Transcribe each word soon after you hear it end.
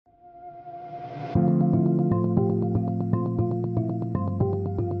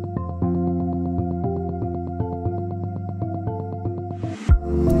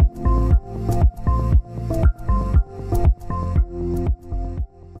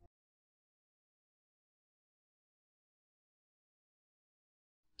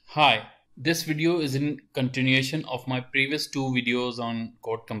Hi, this video is in continuation of my previous two videos on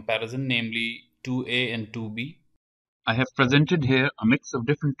code comparison, namely 2A and 2B. I have presented here a mix of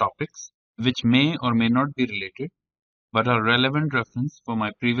different topics which may or may not be related but are relevant reference for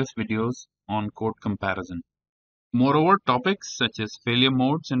my previous videos on code comparison. Moreover, topics such as failure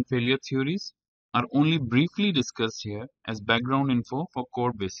modes and failure theories are only briefly discussed here as background info for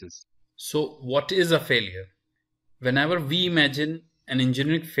code basis. So, what is a failure? Whenever we imagine an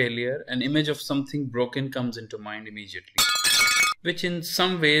engineering failure, an image of something broken comes into mind immediately, which in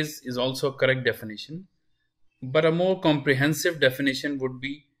some ways is also a correct definition. But a more comprehensive definition would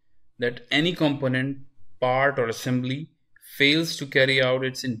be that any component, part, or assembly fails to carry out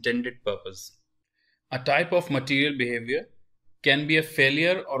its intended purpose. A type of material behavior can be a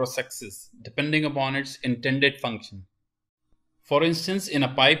failure or a success depending upon its intended function. For instance, in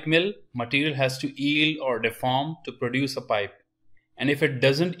a pipe mill, material has to yield or deform to produce a pipe, and if it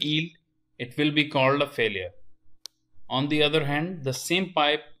doesn't yield, it will be called a failure. On the other hand, the same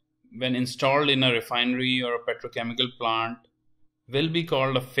pipe, when installed in a refinery or a petrochemical plant, will be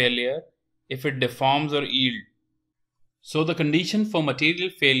called a failure if it deforms or yields. So the condition for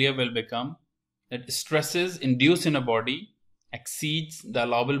material failure will become that stresses induced in a body exceeds the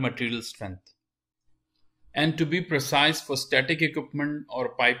allowable material strength. And to be precise, for static equipment or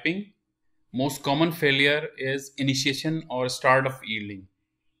piping, most common failure is initiation or start of yielding,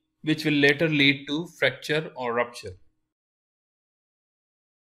 which will later lead to fracture or rupture.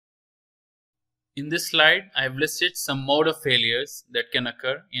 In this slide, I have listed some mode of failures that can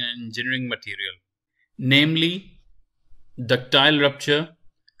occur in an engineering material, namely ductile rupture,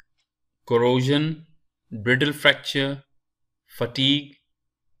 corrosion, brittle fracture, fatigue,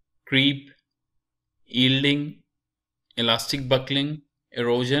 creep, yielding, elastic buckling,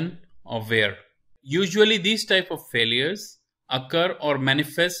 erosion, or wear. Usually these type of failures occur or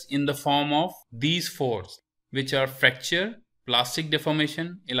manifest in the form of these four, which are fracture, plastic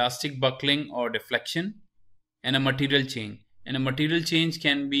deformation, elastic buckling or deflection, and a material change. And a material change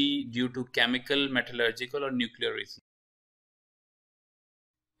can be due to chemical, metallurgical, or nuclear reasons.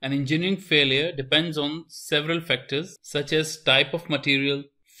 An engineering failure depends on several factors such as type of material,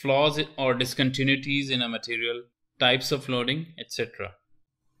 flaws or discontinuities in a material, types of loading, etc.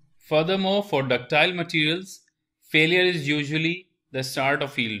 Furthermore, for ductile materials, failure is usually the start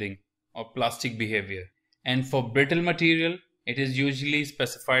of yielding or plastic behavior. And for brittle material, it is usually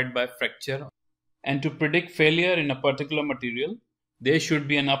specified by fracture. And to predict failure in a particular material, there should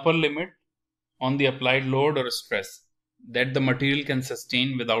be an upper limit on the applied load or stress that the material can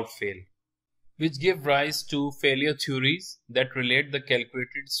sustain without fail, which give rise to failure theories that relate the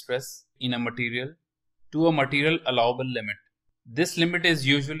calculated stress in a material to a material allowable limit. This limit is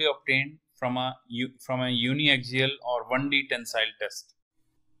usually obtained from a uniaxial or 1D tensile test.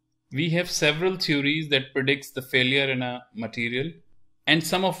 We have several theories that predicts the failure in a material, and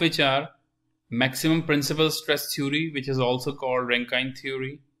some of which are maximum principal stress theory, which is also called Rankine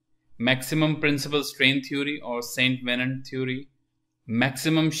theory, maximum principal strain theory or Saint Venant theory,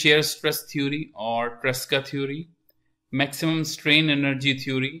 maximum shear stress theory or Tresca theory, maximum strain energy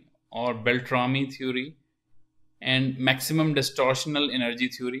theory or Beltrami theory, and maximum distortional energy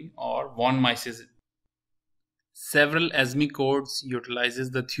theory or von Mises. Several ASME codes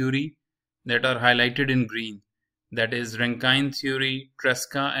utilizes the theory that are highlighted in green, that is Rankine theory,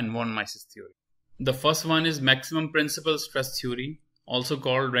 Tresca, and von Mises theory. The first one is maximum principal stress theory, also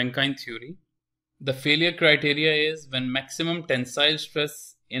called Rankine theory. The failure criteria is when maximum tensile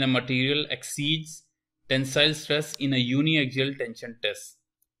stress in a material exceeds tensile stress in a uniaxial tension test.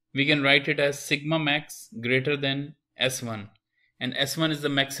 We can write it as sigma max greater than S1, and S1 is the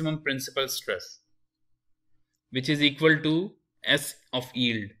maximum principal stress, which is equal to S of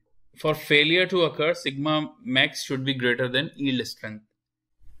yield. For failure to occur, sigma max should be greater than yield strength.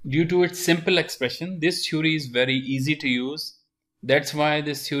 Due to its simple expression, this theory is very easy to use. That's why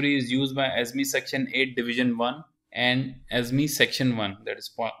this theory is used by ASME section 8 division 1 and ASME section 1, that is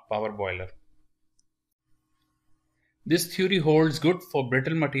power boiler. This theory holds good for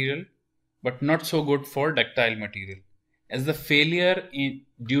brittle material but not so good for ductile material, as the failure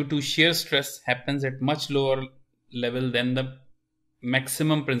due to shear stress happens at much lower level than the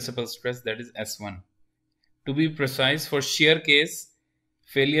maximum principal stress, that is S1. To be precise, for shear case,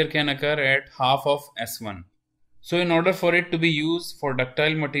 failure can occur at half of S1. So in order for it to be used for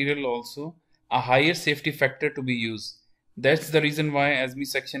ductile material also, a higher safety factor to be used. That's the reason why ASME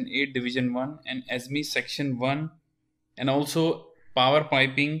section 8 division 1 and ASME section 1 and also power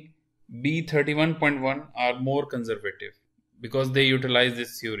piping B31.1 are more conservative because they utilize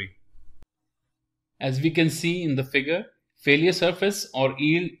this theory. As we can see in the figure, Failure surface or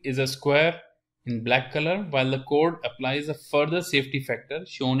yield is a square in black color, while the code applies a further safety factor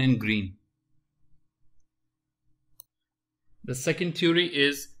shown in green. The second theory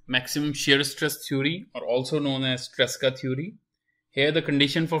is maximum shear stress theory, or also known as Tresca theory. Here the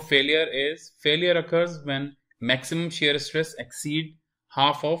condition for failure is failure occurs when maximum shear stress exceeds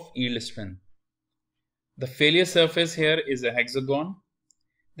half of yield strength. The failure surface here is a hexagon.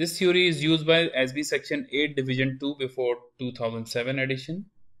 This theory is used by ASME section 8 division 2 before 2007 edition,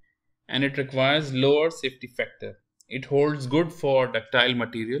 and it requires lower safety factor. It holds good for ductile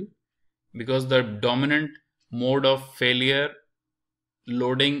material because the dominant mode of failure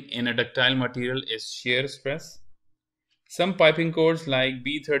loading in a ductile material is shear stress. Some piping codes like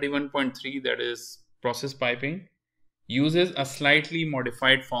B31.3, that is process piping, uses a slightly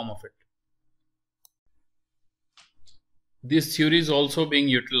modified form of it. This theory is also being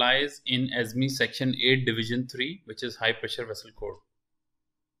utilized in ASME section 8 division 3, which is high pressure vessel code.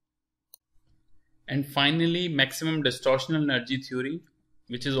 And finally, maximum distortional energy theory,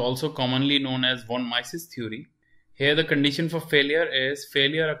 which is also commonly known as von Mises theory. Here the condition for failure is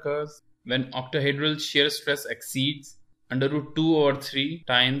failure occurs when octahedral shear stress exceeds under root 2 over 3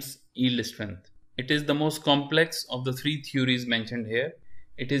 times yield strength. It is the most complex of the three theories mentioned here.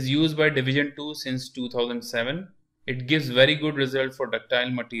 It is used by division 2 since 2007. It gives very good result for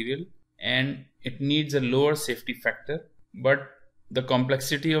ductile material and it needs a lower safety factor, but the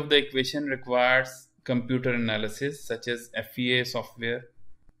complexity of the equation requires computer analysis such as FEA software.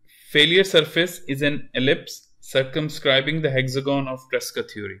 Failure surface is an ellipse circumscribing the hexagon of Tresca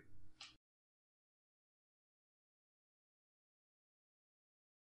theory.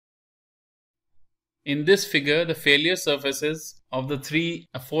 In this figure, the failure surfaces of the three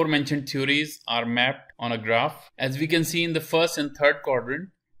aforementioned theories are mapped on a graph. As we can see in the first and third quadrant,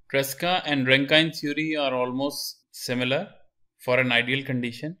 Tresca and Rankine theory are almost similar for an ideal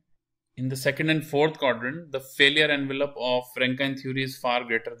condition. In the second and fourth quadrant, the failure envelope of Rankine theory is far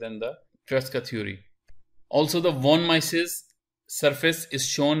greater than the Tresca theory. Also, the von Mises surface is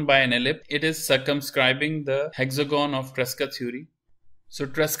shown by an ellipse. It is circumscribing the hexagon of Tresca theory. So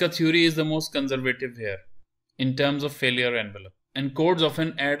Tresca theory is the most conservative here in terms of failure envelope. And codes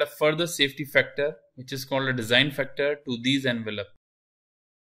often add a further safety factor, which is called a design factor, to these envelopes.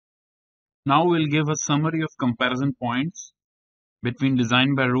 Now we'll give a summary of comparison points between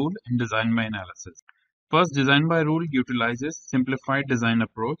design by rule and design by analysis. First, design by rule utilizes simplified design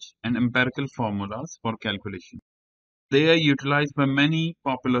approach and empirical formulas for calculation. They are utilized by many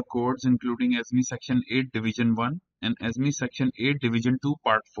popular codes including ASME section 8 division 1 and ASME section 8 division 2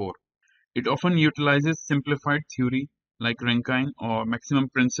 part 4. It often utilizes simplified theory like Rankine or maximum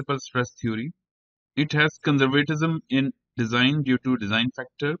principal stress theory. It has conservatism in design due to design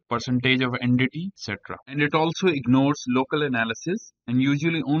factor, percentage of NDT, etc. And it also ignores local analysis, and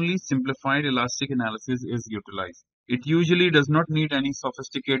usually only simplified elastic analysis is utilized. It usually does not need any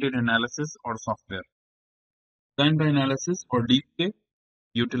sophisticated analysis or software. Design by analysis or DBA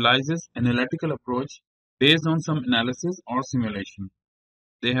utilizes analytical approach based on some analysis or simulation.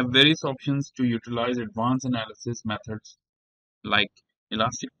 They have various options to utilize advanced analysis methods like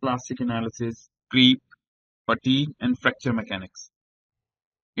elastic plastic analysis, creep, fatigue, and fracture mechanics.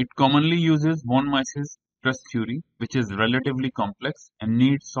 It commonly uses von Mises stress theory, which is relatively complex and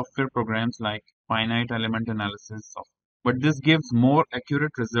needs software programs like finite element analysis software. But this gives more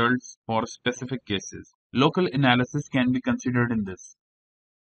accurate results for specific cases. Local analysis can be considered in this.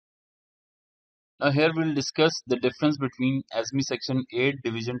 Now here we'll discuss the difference between ASME section 8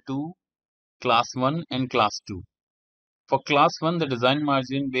 division 2 class 1 and class 2. For class 1, the design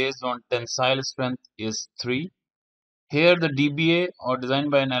margin based on tensile strength is 3. Here the DBA or design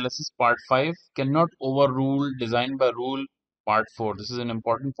by analysis part 5 cannot overrule design by rule part 4. This is an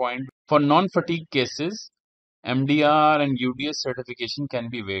important point. For non-fatigue cases, MDR and UDS certification can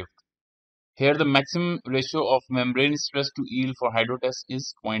be waived. Here the maximum ratio of membrane stress to yield for hydrotest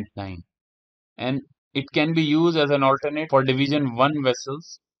is 0.9, and it can be used as an alternate for division 1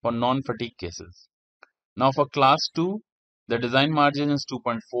 vessels for non-fatigue cases. Now for class 2, the design margin is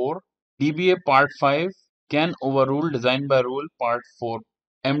 2.4. DBA part 5 can overrule design by rule part 4.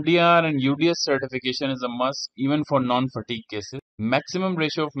 MDR and UDS certification is a must even for non-fatigue cases. Maximum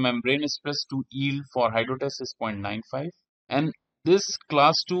ratio of membrane stress to yield for hydrotest is 0.95, and this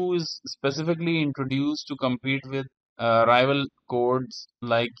class 2 is specifically introduced to compete with rival codes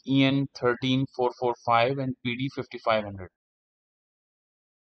like EN 13445 and PD 5500.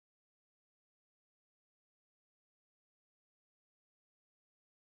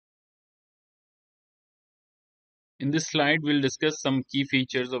 In this slide, we'll discuss some key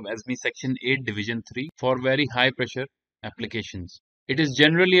features of ASME section 8 division 3 for very high pressure applications. It is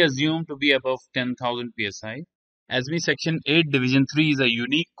generally assumed to be above 10,000 psi. ASME Section 8 Division 3 is a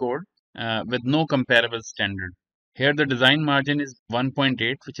unique code with no comparable standard. Here the design margin is 1.8,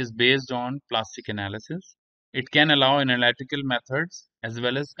 which is based on plastic analysis. It can allow analytical methods as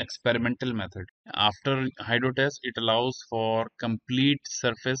well as experimental methods. After hydrotest, it allows for complete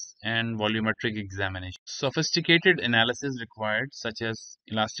surface and volumetric examination. Sophisticated analysis required, such as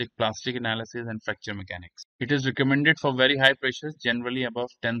elastic plastic analysis and fracture mechanics. It is recommended for very high pressures, generally above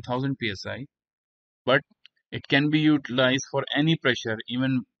 10,000 psi, but it can be utilized for any pressure,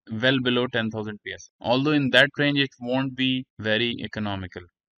 even well below 10,000 psi. Although in that range, it won't be very economical.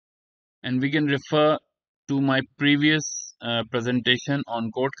 And we can refer to my previous presentation on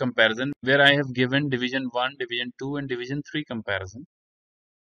code comparison, where I have given division 1, division 2 and division 3 comparison.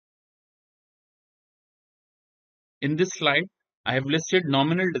 In this slide, I have listed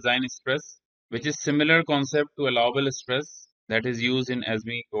nominal design stress, which is similar concept to allowable stress that is used in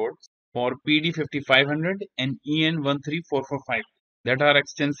ASME codes for PD 5500 and EN 13445 that are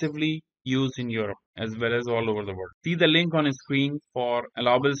extensively used in Europe as well as all over the world. See the link on screen for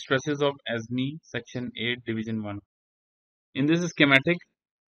allowable stresses of ASME Section 8 Division 1. In this schematic,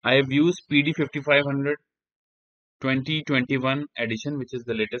 I have used PD 5500 2021 edition, which is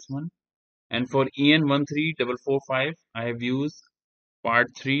the latest one. And for EN 13445, I have used Part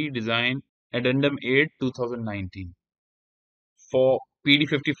 3 Design Addendum 8 2019. For PD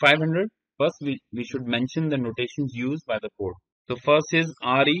 5500, first we should mention the notations used by the code. So first is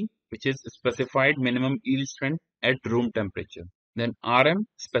RE, which is specified minimum yield strength at room temperature. Then RM,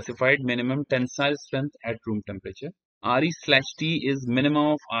 specified minimum tensile strength at room temperature. RE/T is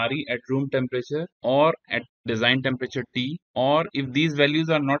minimum of RE at room temperature or at design temperature T, or if these values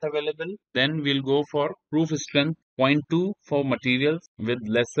are not available, then we'll go for proof strength 0.2 for materials with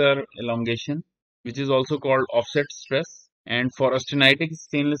lesser elongation, which is also called offset stress. And for austenitic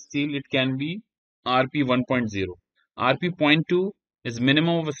stainless steel, it can be RP 1.0. RP 0.2 is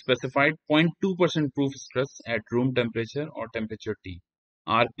minimum of a specified 0.2% proof stress at room temperature or temperature T.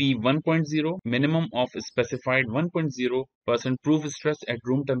 RP 1.0, minimum of a specified 1.0% proof stress at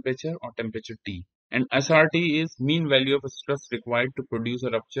room temperature or temperature T. And SRT is mean value of stress required to produce a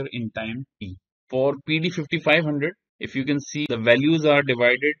rupture in time T. For PD 5500, if you can see, the values are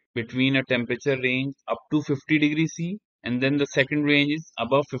divided between a temperature range up to 50 degrees C, and then the second range is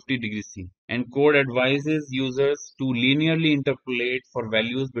above 50 degrees C. And code advises users to linearly interpolate for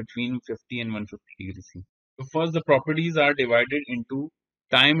values between 50 and 150 degrees C. So first, the properties are divided into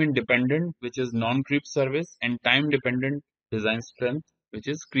time independent, which is non-creep service, and time dependent design strength, which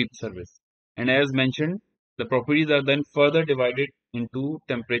is creep service. And as mentioned, the properties are then further divided into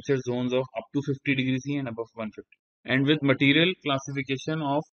temperature zones of up to 50 degrees C and above 150. And with material classification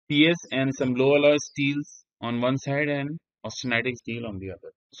of PS and some low alloy steels on one side and austenitic steel on the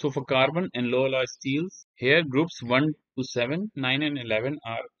other. So for carbon and low alloy steels, here groups 1 to 7, 9 and 11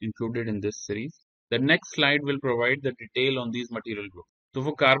 are included in this series. The next slide will provide the detail on these material groups. So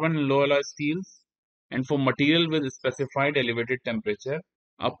for carbon and low alloy steels, and for material with specified elevated temperature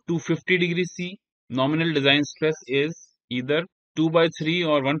up to 50 degrees C, nominal design stress is either 2 by 3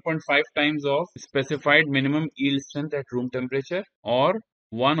 or 1.5 times of specified minimum yield strength at room temperature, or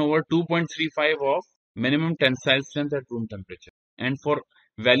 1 over 2.35 of minimum tensile strength at room temperature. And for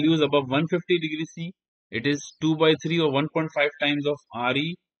values above 150 degrees C, it is 2 by 3 or 1.5 times of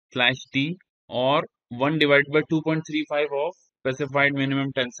RE/T, or 1 divided by 2.35 of specified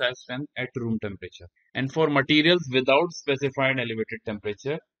minimum tensile strength at room temperature. And for materials without specified elevated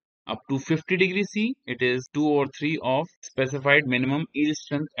temperature, up to 50 degrees C, it is 2 over 3 of specified minimum yield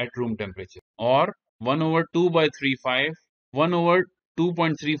strength at room temperature, or 1 over 2 by 35, 1 over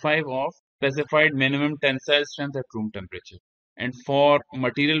 2.35 of specified minimum tensile strength at room temperature. And for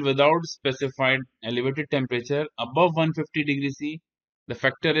material without specified elevated temperature above 150 degrees C, the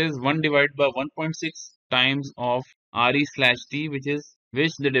factor is 1 divided by 1.6 times of RE/T,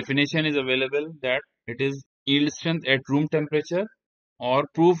 which the definition is available that it is yield strength at room temperature, or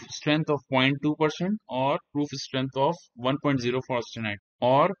proof strength of 0.2%, or proof strength of 1.0 for austenite,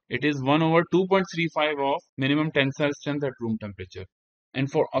 or it is 1 over 2.35 of minimum tensile strength at room temperature. And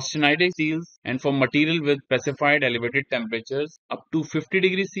for austenitic steels and for material with specified elevated temperatures up to 50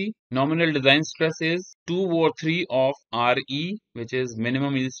 degrees C, nominal design stress is 2 over 3 of RE, which is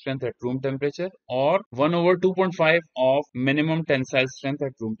minimum yield strength at room temperature, or 1 over 2.5 of minimum tensile strength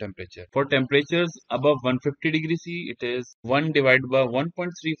at room temperature. For temperatures above 150 degrees C, it is 1 divided by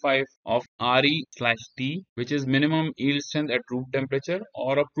 1.35 of RE/T, which is minimum yield strength at room temperature,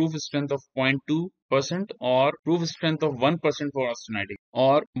 or a proof strength of 0.2 or proof strength of 1% for austenitic,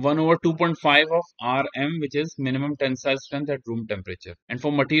 or 1 over 2.5 of Rm, which is minimum tensile strength at room temperature. And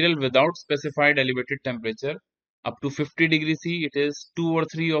for material without specified elevated temperature up to 50 degrees C, it is 2 over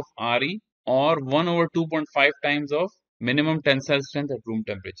 3 of Re, or 1 over 2.5 times of minimum tensile strength at room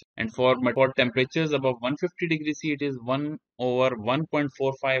temperature. And for temperatures above 150 degrees C, it is 1 over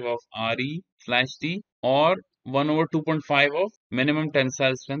 1.45 of Re slash T, or 1 over 2.5 of minimum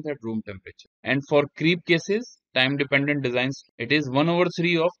tensile strength at room temperature. And for creep cases, time dependent designs, it is 1 over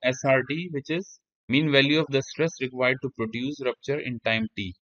 3 of SRT, which is mean value of the stress required to produce rupture in time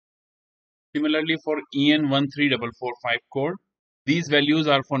T. Similarly, for EN 13445 code, these values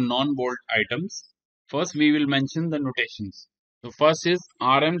are for non-bolt items. First, we will mention the notations. So first is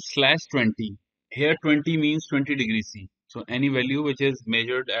RM/20. Here 20 means 20 degrees C. So any value which is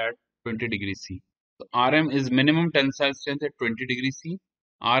measured at 20 degrees C. So RM is minimum tensile strength at 20 degrees C.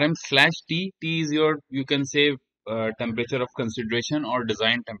 RM/T, T is your, you can say, temperature of consideration or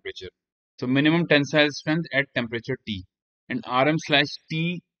design temperature. So minimum tensile strength at temperature T. And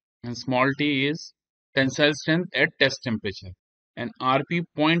RM/T and small t is tensile strength at test temperature. And RP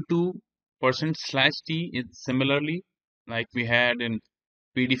 0.2% slash T is similarly like we had in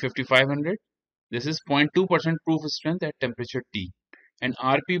PD 5500. This is 0.2% proof strength at temperature T. And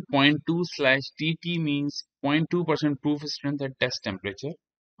RP 0.2 slash TT means 0.2% proof strength at test temperature.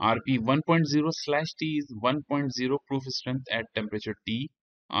 RP 1.0 slash T is 1.0 proof strength at temperature T.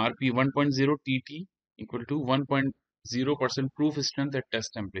 RP 1.0 TT equal to 1.0% proof strength at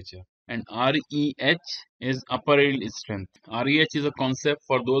test temperature. And REH is upper yield strength. REH is a concept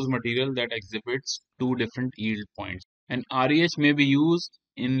for those material that exhibits two different yield points. And REH may be used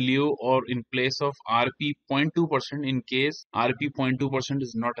in lieu or in place of RP 0.2% in case RP 0.2%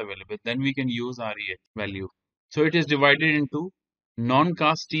 is not available. Then we can use REH value. So it is divided into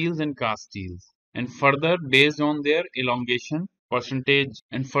non-cast steels and cast steels. And further based on their elongation percentage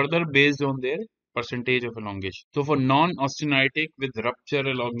of elongation. So for non-austenitic with rupture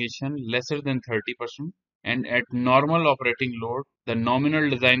elongation lesser than 30% and at normal operating load, the nominal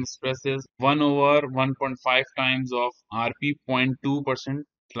design stress is 1 over 1.5 times of RP 0.2%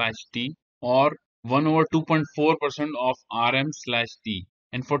 slash T, or 1 over 2.4% of RM slash T.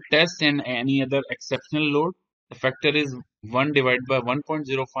 And for test and any other exceptional load, the factor is 1 divided by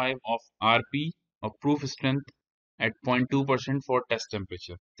 1.05 of RP of proof strength at 0.2% for test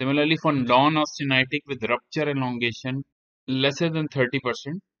temperature. Similarly, for non-austenitic with rupture elongation lesser than 30%,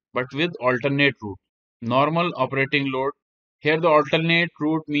 but with alternate route, normal operating load. Here the alternate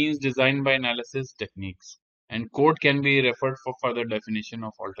route means design by analysis techniques, and code can be referred for further definition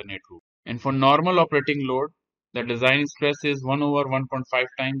of alternate route. And for normal operating load, the design stress is 1 over 1.5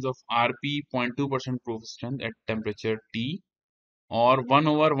 times of RP 0.2% proof strength at temperature T, or 1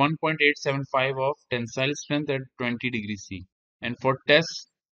 over 1.875 of tensile strength at 20 degrees C. And for test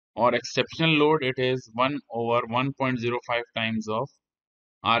or exceptional load, it is 1 over 1.05 times of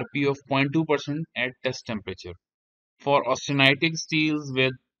RP of 0.2% at test temperature. For austenitic steels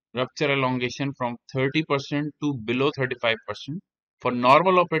with rupture elongation from 30% to below 35%, for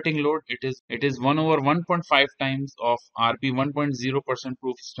normal operating load, it is 1 over 1.5 times of RP 1.0%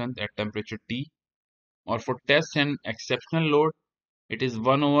 proof strength at temperature T. Or for test and exceptional load, it is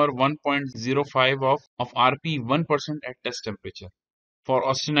 1 over 1.05 of RP 1% at test temperature. For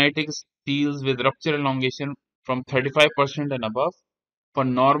austenitic steels with rupture elongation from 35% and above, for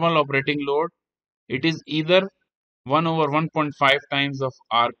normal operating load, it is either 1 over 1.5 times of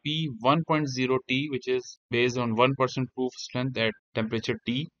RP 1.0 T, which is based on 1% proof strength at temperature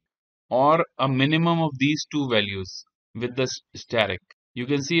T, or a minimum of these two values with the steric. You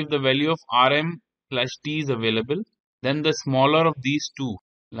can see if the value of RM/T is available, then the smaller of these two,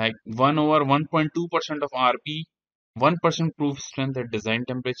 like 1 over 1.2% of RP, 1% proof strength at design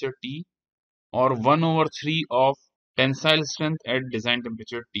temperature T, or 1 over 3 of tensile strength at design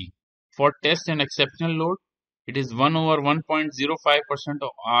temperature T. For test and exceptional load, it is 1 over 1.05% of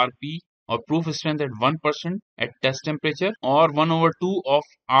RP or proof strength at 1% at test temperature, or 1 over 2 of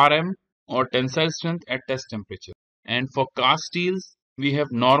RM or tensile strength at test temperature. And for cast steels, we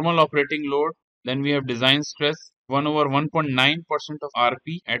have normal operating load, then we have design stress 1 over 1.9% of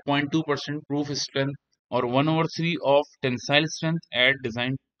RP at 0.2% proof strength, or 1 over 3 of tensile strength at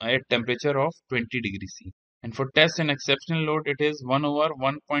design at temperature of 20 degrees C. And for test and exceptional load, it is 1 over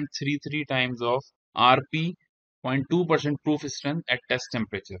 1.33 times of RP 0.2% proof strength at test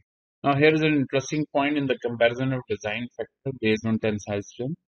temperature. Now here is an interesting point in the comparison of design factor based on tensile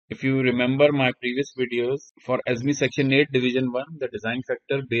strength. If you remember my previous videos, for ASME section 8 division 1, the design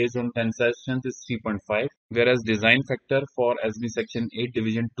factor based on tensile strength is 3.5, whereas design factor for ASME section 8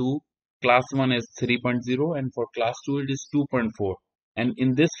 division 2 class 1 is 3.0 and for class 2 it is 2.4. And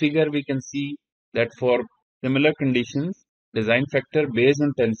in this figure we can see that for similar conditions, design factor based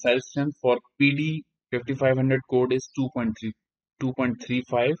on tensile strength for PD 5500 code is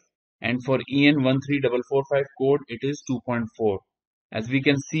 2.35, and for EN 13445 code it is 2.4. As we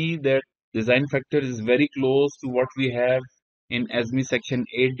can see that design factor is very close to what we have in ASME section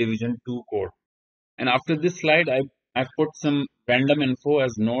 8 division 2 code. And after this slide, I've put some random info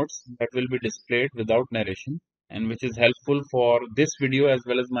as notes that will be displayed without narration and which is helpful for this video as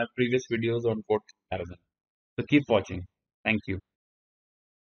well as my previous videos on code comparison. So keep watching. Thank you.